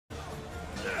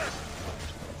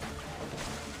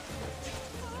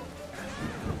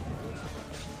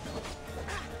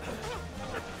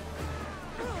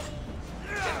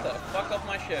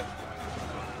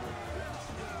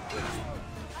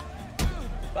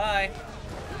Bye.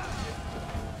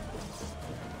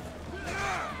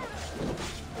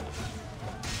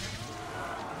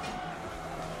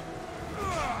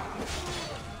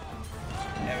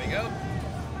 There we go.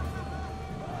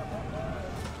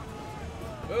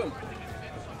 Boom.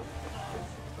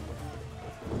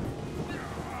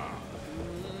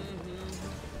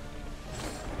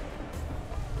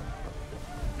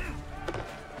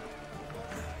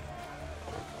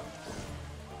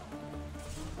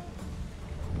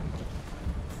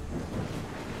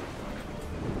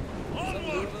 Some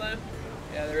loot over there?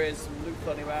 Yeah, there is some loot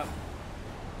floating about.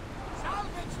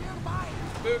 Salvage nearby.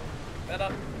 Boop.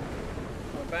 Better.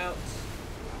 About.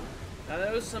 Now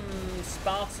there was some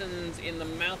Spartans in the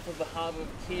mouth of the harbor of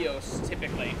Chios,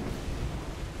 typically.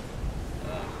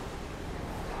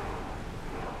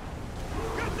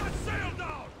 Get that sail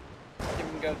down! You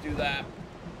can go do that.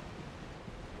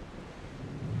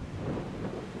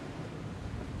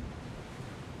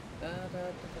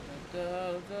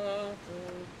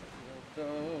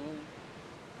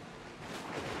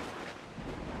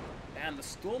 Man, the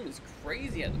storm is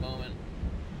crazy at the moment.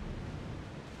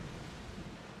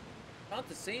 Hard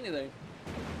to see anything.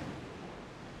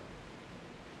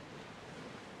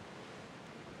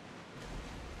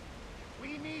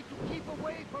 We need to keep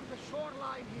away from the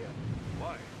shoreline here.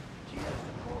 Why? Years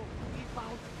ago, we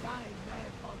found a dying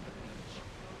man on the beach.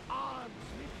 Arms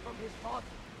ripped from his body,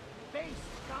 face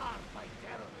scarred by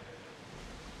terror.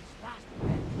 His last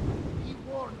breath, he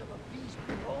warned of a beast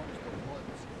that roams the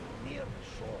woods near the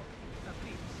shore. The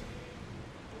beast.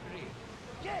 Creed.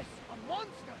 Yes, a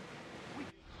monster! We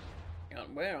Hang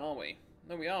on, where are we?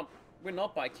 No, we aren't. We're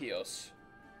not by Chios.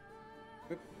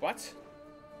 What?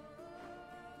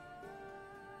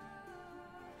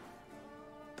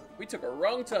 We took a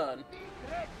wrong turn. big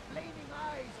red flaming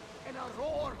eyes and a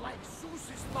roar like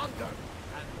Zeus's thunder.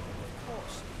 And of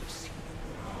course you see.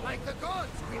 Like the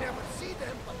gods, we never see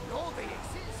them, but know they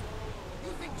exist.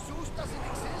 You think Zeus doesn't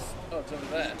exist? Oh, it's over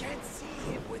there. We can't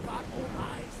see him with our own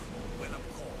eyes. Well, of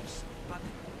course. But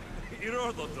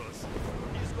Herodotus,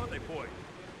 he's got a point.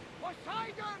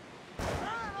 Poseidon!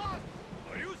 Spare us!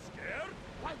 Are you scared?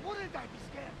 Why wouldn't I be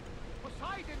scared?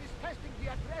 Poseidon is testing the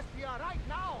Adrestia right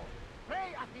now.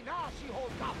 Pray Athena she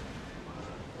holds up.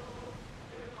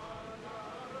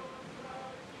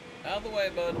 Out of the way,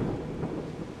 bud.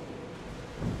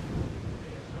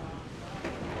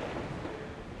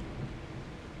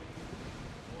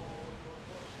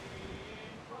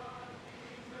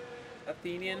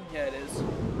 Athenian? Yeah, it is.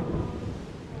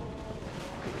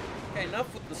 Okay,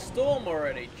 enough with the storm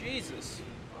already. Jesus.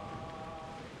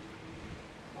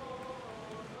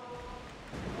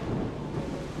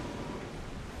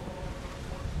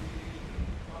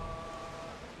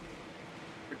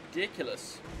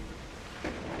 Ridiculous.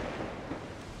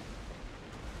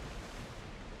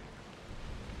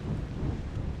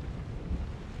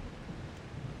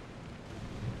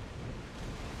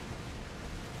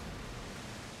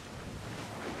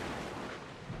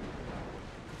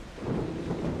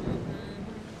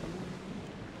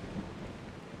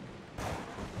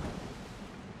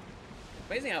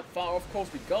 Amazing how far off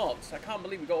course we got. I can't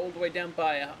believe we got all the way down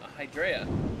by Hydrea.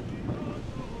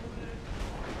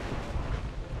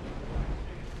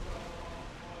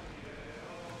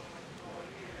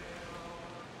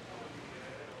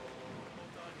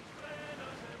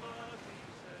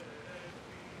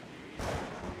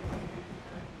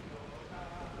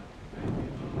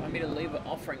 I need to leave an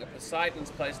offering at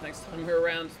Poseidon's place next time we're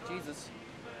around. Jesus.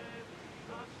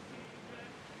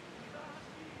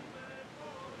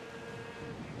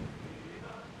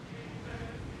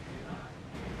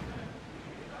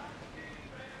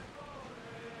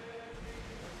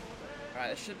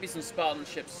 Alright, there should be some Spartan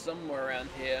ships somewhere around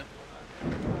here.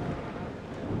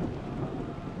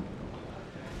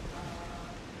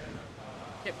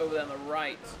 Ship over there on the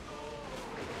right.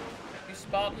 You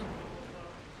Spartan?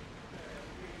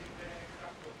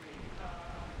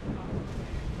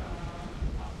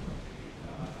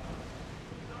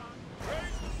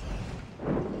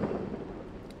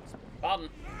 Spartan.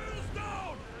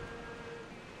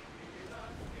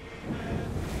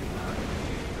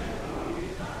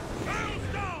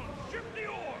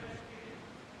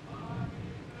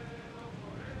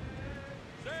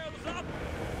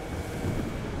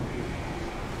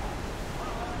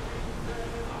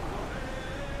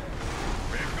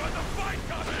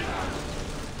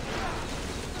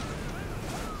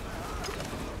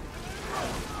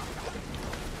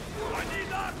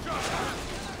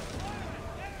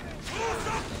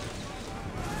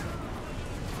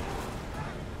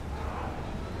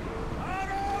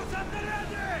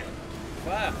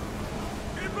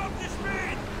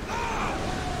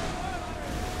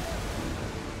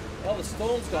 Oh, the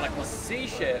storm's gone. I can see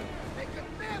shit. They could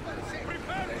never say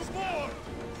Prepare for war!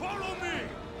 Follow me,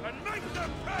 and make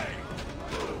them pay!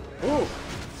 Ooh.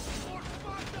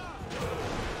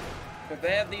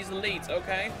 Prepare these elites,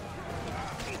 okay?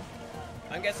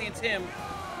 I'm guessing it's him.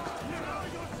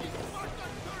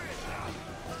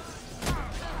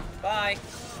 Bye.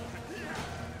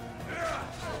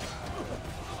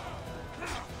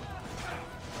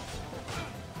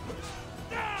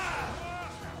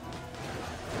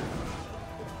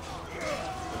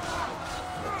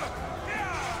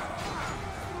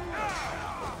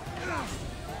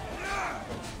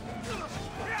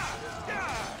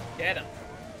 Get him.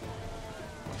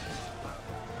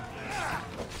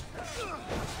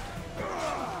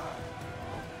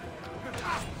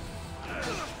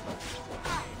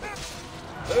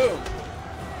 Boom.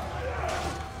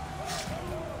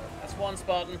 That's one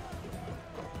Spartan.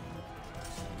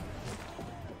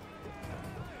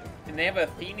 Did they have an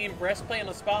Athenian breastplate on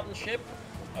a Spartan ship?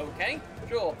 Okay,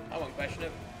 sure. I won't question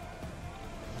it.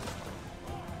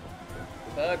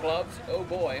 Fur gloves. Oh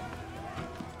boy.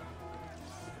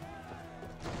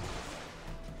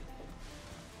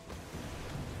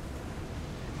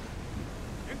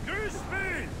 Increase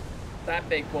speed! That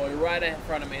big boy right in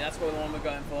front of me. That's what the one we're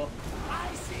going for.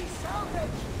 I see salvage.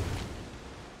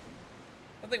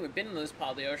 I don't think we've been in this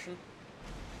part of the ocean.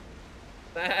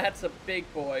 That's a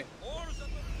big boy. Oars at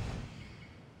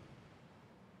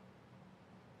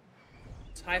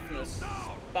the... Typhonus.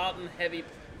 Spartan heavy.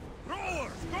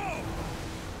 Rowers, go!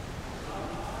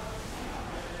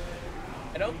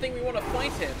 I don't think we want to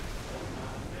fight him.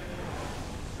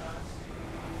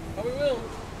 Oh, we will.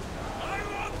 I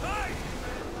want height!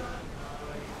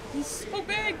 He's so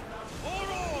big. More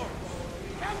oars!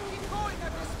 Can't keep going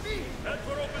at this speed. Head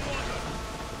for open water!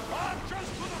 March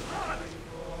just to the front!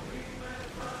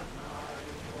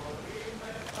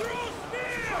 Through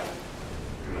spear!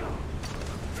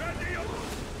 Ready up!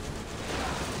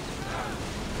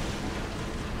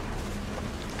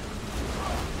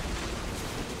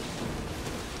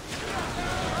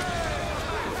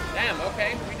 Damn,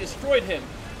 okay. We destroyed him.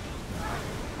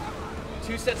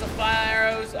 2 sets of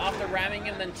fire arrows after ramming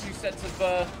him, then 2 sets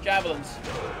of javelins.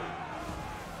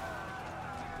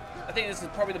 I think this is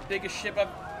probably the biggest ship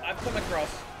I've come across.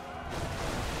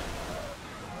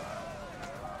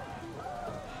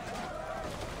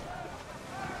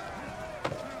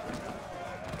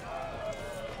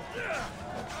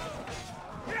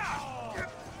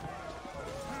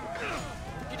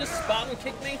 Did you just Spartan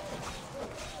kick me?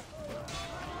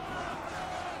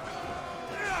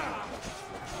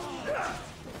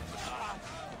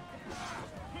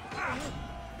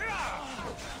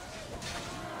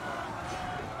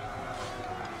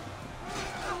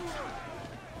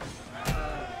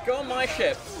 Go on my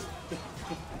ship.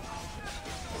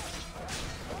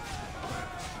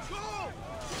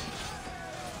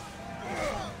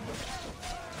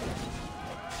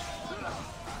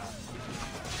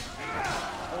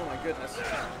 Oh my goodness.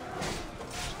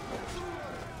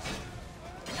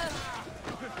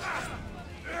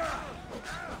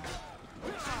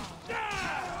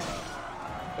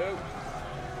 Oh.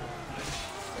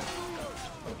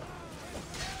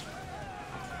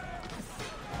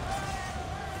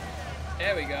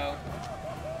 There we go.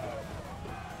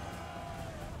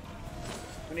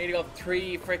 We need to go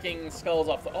 3 freaking skulls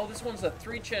off. Oh, this one's a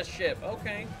 3-chest ship.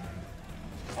 Okay.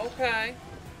 Okay.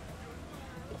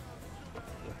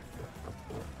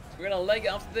 We're gonna leg it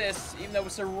after this, even though we're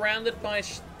surrounded by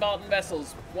Spartan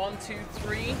vessels. 1, 2,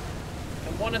 3,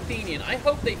 and 1 Athenian. I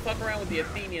hope they fuck around with the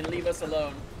Athenian, leave us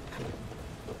alone.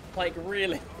 Like,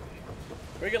 really.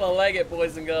 We're gonna leg it,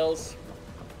 boys and girls.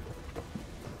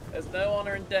 There's no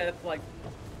honor in death, like...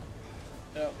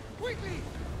 No. Quickly,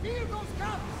 heal those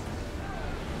guns.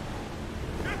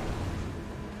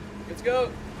 Let's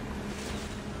go.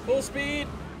 Full speed.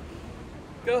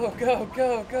 Go, go,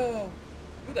 go, go.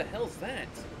 Who the hell's that?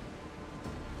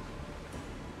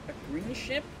 A green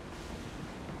ship?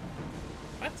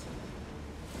 What?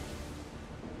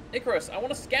 Icarus, I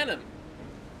want to scan him.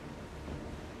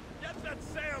 Get that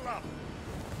sail up!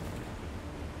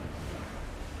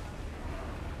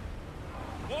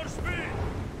 More speed!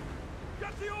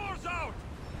 Get the oars out!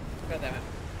 God damn it.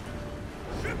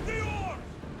 Ship the oars!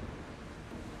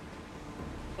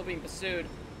 Still being pursued.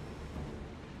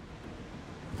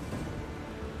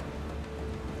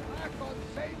 Back on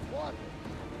safe water.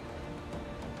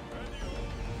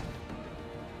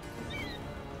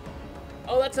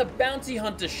 Oh, that's a bounty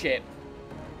hunter ship.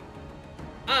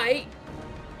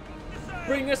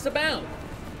 Bring us about.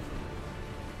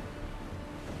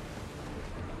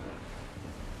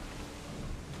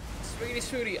 Sweetie,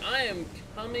 sweetie, I am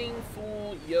coming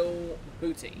for your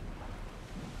booty.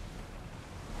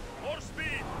 More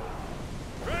speed!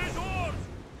 Raise oars!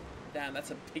 Damn,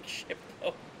 that's a big ship,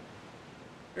 though.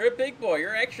 You're a big boy.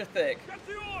 You're extra thick. Get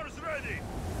the oars ready!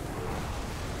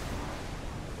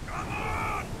 Come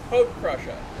on! Hope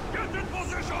Crusher. Get in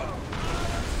position!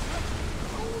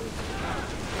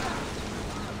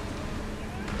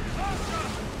 Sasha!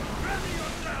 Ready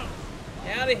yourself!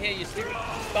 Get out of here, you stupid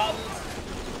Spartans.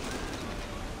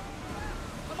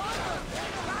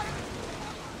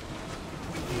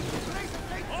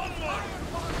 Onward!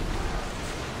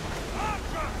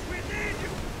 Sasha! We need you!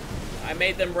 I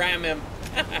made them ram him.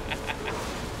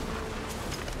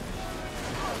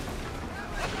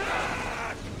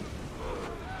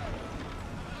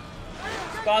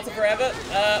 Sparta forever?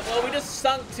 Well, we just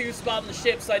sunk 2 Spartan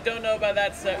ships, so I don't know about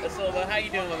that, Silver. How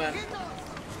you doing, my man?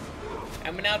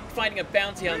 And we're now fighting a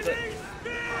bounty hunter.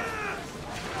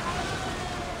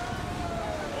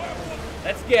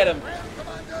 Let's get him.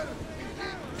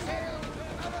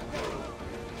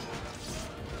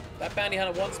 That bounty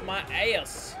hunter wants my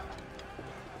ass.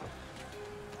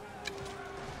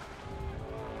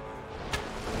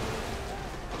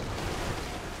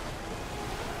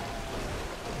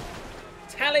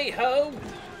 Tally ho!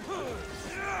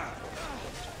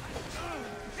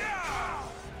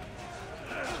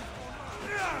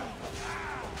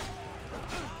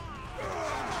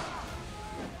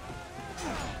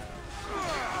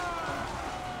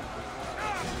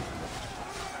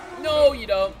 No, you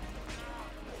don't.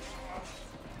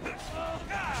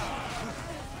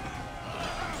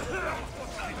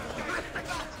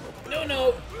 No,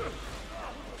 no.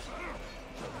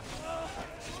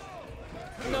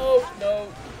 No, no.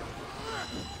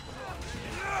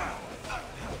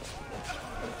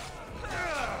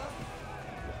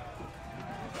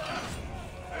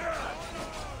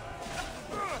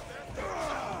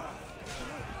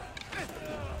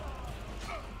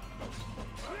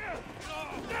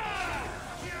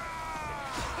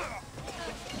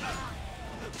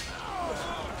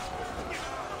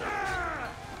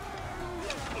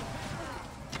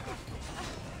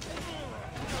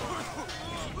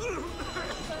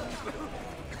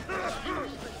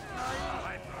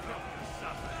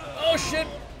 Oh shit!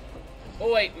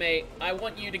 Oh wait, mate. I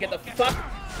want you to get the fuck.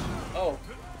 Oh.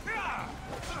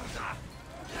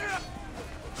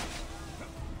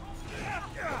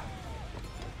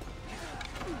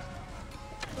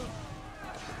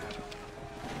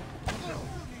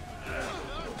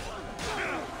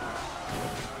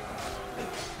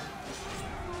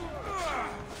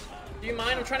 Do you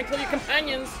mind? I'm trying to kill your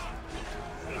companions.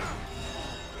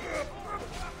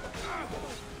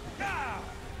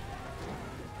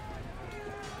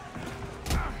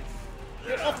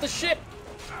 Get off the ship!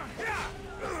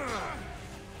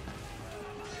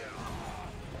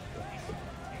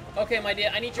 Okay, my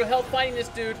dear, I need your help fighting this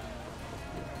dude.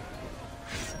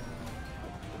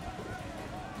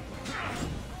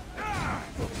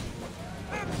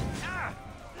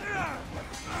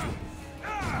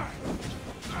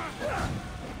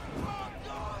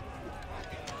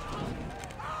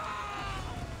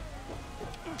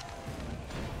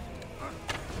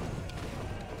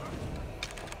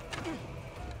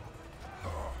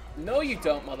 No, you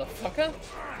don't, motherfucker.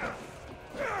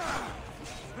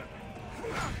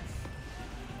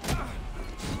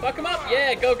 Fuck him up!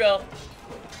 Yeah, go, girl.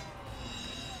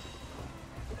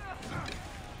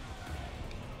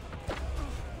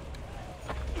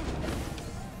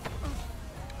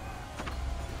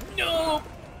 No!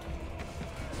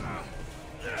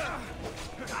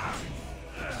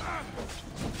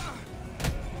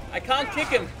 I can't kick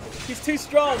him. He's too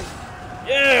strong.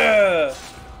 Yeah!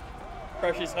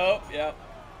 Crush his hope, yeah.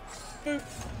 Boop.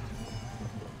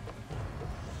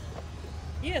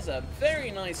 He has a very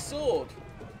nice sword.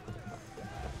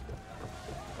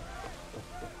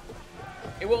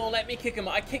 It won't let me kick him.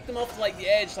 I kicked him off like the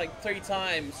edge like 3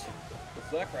 times.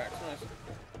 That cracks, nice.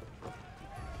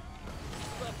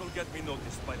 That'll get me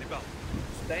noticed by the belt.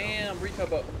 Damn, Rico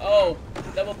boat. Oh,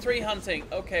 level 3 hunting.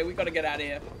 Okay, we gotta get out of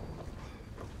here.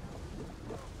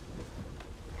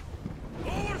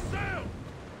 Lower sail!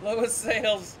 Lower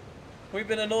sails. We've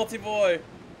been a naughty boy.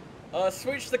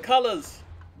 Switch the colors.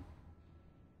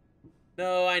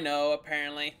 No, I know,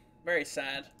 apparently. Very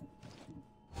sad.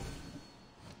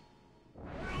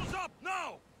 Wheels up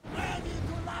now! Ready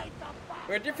to light the fire.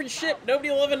 We're a different ship. Nobody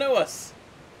will ever know us.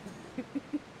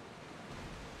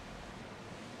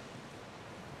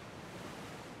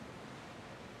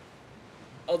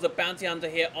 Oh, there's a bounty hunter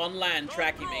here on land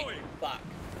tracking me. Fuck.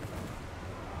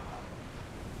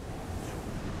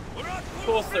 We're at Of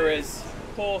course there is.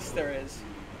 Of course there is.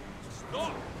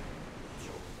 Stop!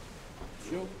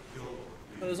 Sure.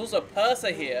 But there's also a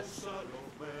purser here. If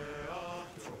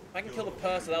I can kill the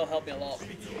purser, that'll help me a lot.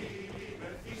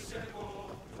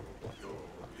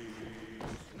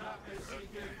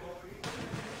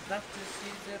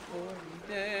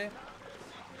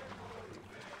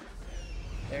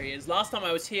 There he is. Last time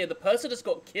I was here, the purser just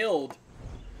got killed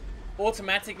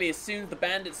automatically as soon as the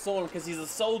bandits saw him because he's a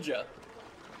soldier.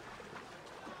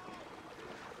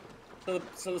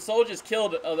 So the soldiers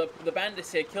killed, or the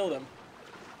bandits here killed him.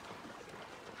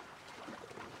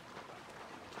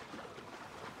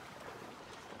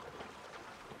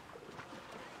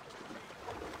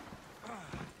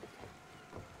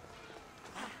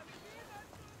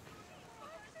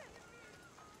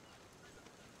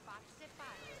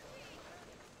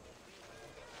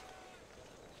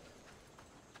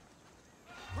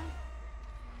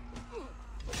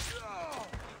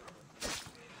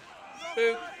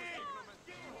 Boop.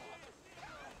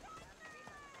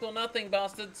 Still nothing,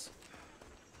 bastards.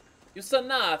 You saw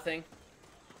nothing.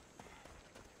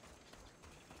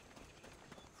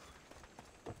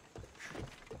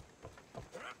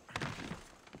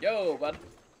 Yo, bud.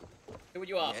 Do what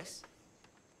you ask. Yes?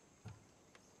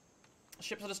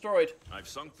 Ships are destroyed. I've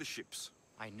sunk the ships.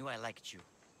 I knew I liked you.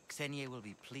 Xenia will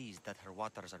be pleased that her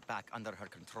waters are back under her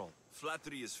control.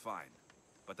 Flattery is fine,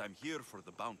 but I'm here for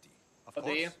the bounty. Of Oh,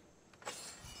 course. dear.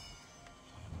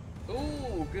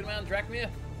 Ooh, good man, Drachmir.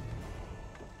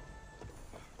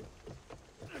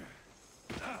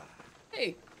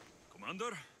 Hey.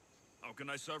 Commander, how can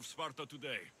I serve Sparta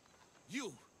today?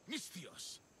 You,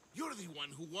 Mystios. You're the one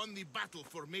who won the battle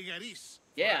for Megaris.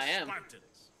 Yeah, for I am.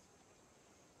 Spartans.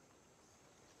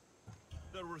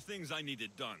 There were things I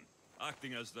needed done.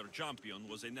 Acting as their champion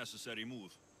was a necessary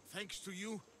move. Thanks to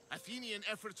you, Athenian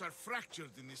efforts are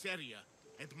fractured in this area,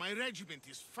 and my regiment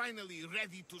is finally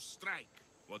ready to strike.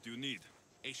 What do you need?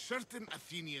 A certain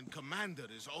Athenian commander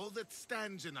is all that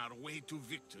stands in our way to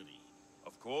victory.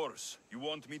 Of course. You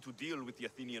want me to deal with the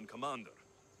Athenian commander?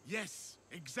 Yes,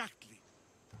 exactly.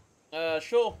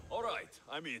 Sure. All right,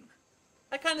 I'm in.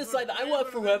 I kind of decide that I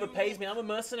work for whoever pays me. I'm a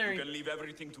mercenary. You can leave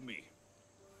everything to me.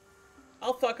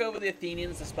 I'll fuck over the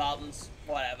Athenians, the Spartans,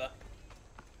 whatever.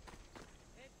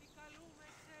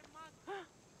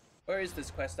 Where is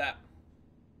this quest at?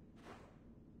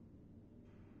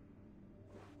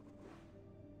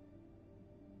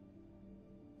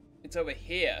 It's over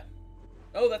here.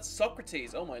 Oh, that's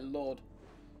Socrates. Oh my lord.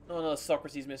 Oh, another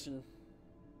Socrates mission.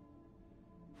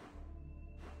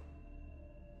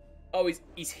 Oh,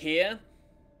 he's here?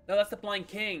 No, that's the Blind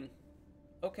King.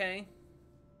 Okay.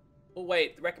 Oh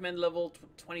wait, recommend level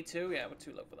 22? Yeah, we're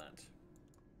too low for that.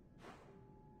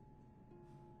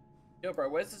 Yo, bro,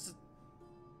 where's this?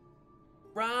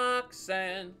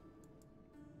 Roxanne.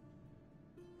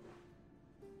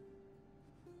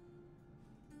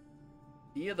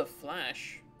 Via the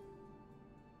Flash.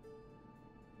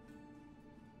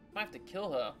 I have to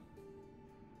kill her.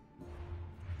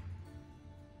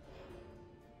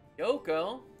 Yo,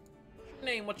 girl. What's your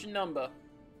name? What's your number?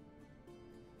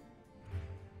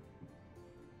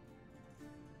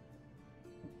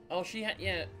 Oh, she had,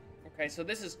 yeah. Okay, so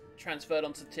this is transferred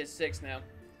onto tier 6 now.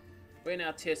 We're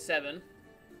now tier 7.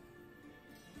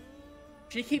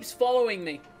 She keeps following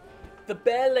me. The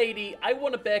bear lady, I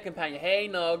want a bear companion. Hey,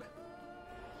 Nog.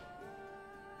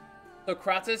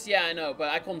 Socrates? Yeah, I know, but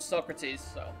I call him Socrates,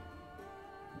 so.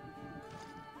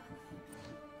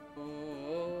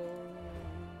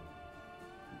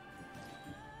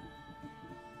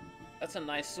 That's a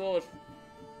nice sword.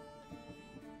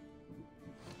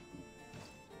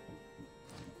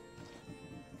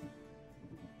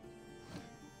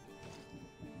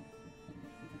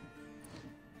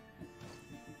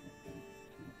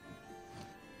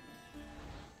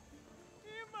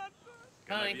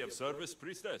 Can Hi. I be of service,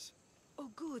 priestess? Oh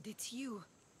good, it's you.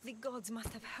 The gods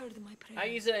must have heard my prayer. How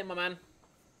you doing, my man?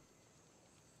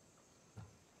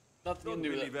 Nothing Don't to do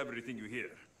with believe it. everything you hear.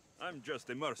 I'm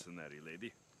just a mercenary,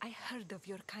 lady. I heard of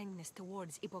your kindness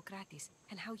towards Hippocrates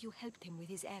and how you helped him with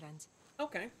his errands.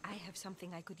 Okay. I have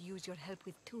something I could use your help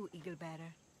with too,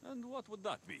 Eaglebearer. And what would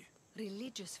that be?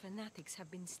 Religious fanatics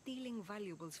have been stealing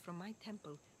valuables from my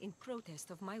temple in protest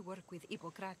of my work with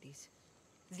Hippocrates.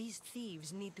 These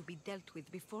thieves need to be dealt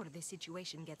with before the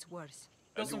situation gets worse.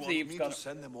 Got And you some want thieves, me got to it.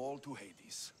 send them all to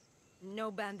Hades?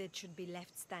 No bandit should be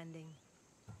left standing.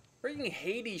 Freaking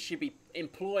Hades should be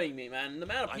employing me, man. The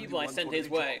amount of I'm people the I one sent for his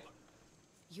the way. job.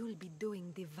 You'll be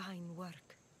doing divine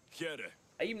work. Chiere.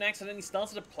 I even accidentally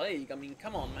started a plague. I mean,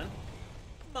 come on, man.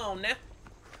 Come on now.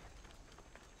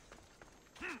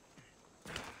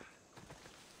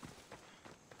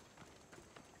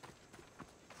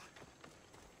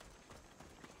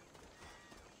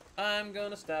 I'm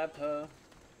gonna stab her.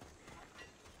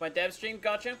 My dev stream,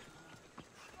 gotcha.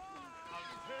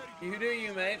 You do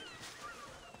you, mate.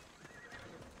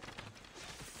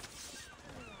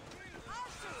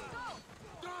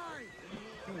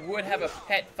 You would have a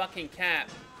pet fucking cat.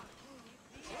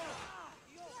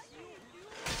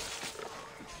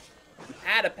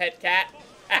 Had a pet cat.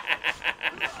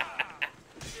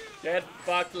 Get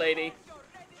fucked, lady.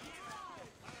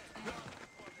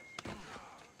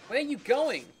 Where are you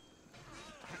going?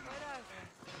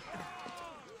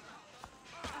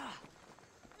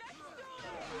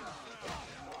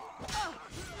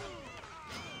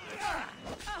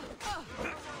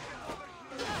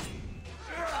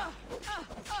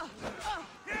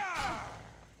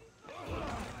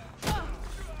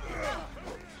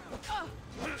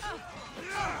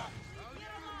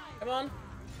 Come on.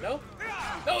 No?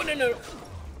 No, no, no.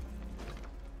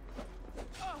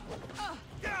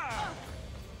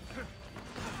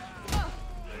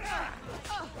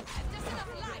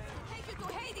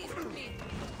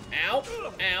 Ow.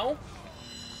 Ow.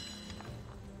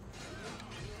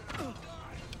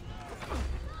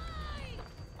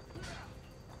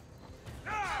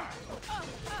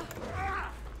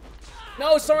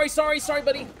 No, sorry,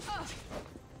 buddy.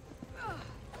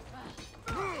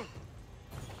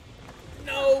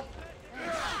 No.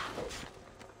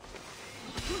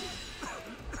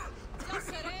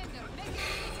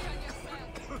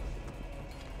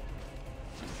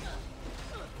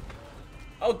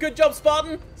 Oh, good job,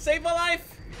 Spartan. Saved my life.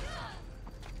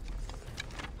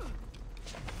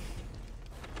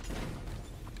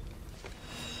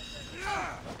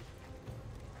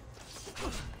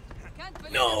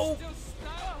 No.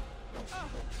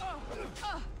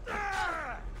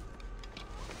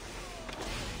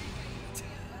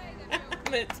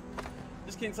 Damn it.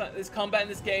 This combat in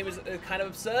this game is kind of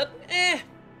absurd. I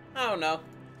don't know.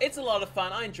 It's a lot of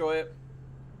fun. I enjoy it.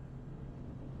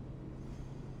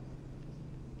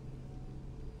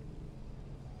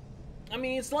 I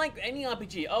mean, it's like any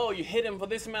RPG. Oh, you hit him for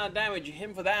this amount of damage, you hit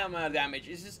him for that amount of damage.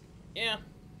 It's just, yeah.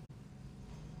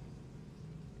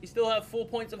 You still have 4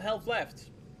 points of health left.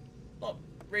 Not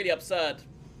really absurd.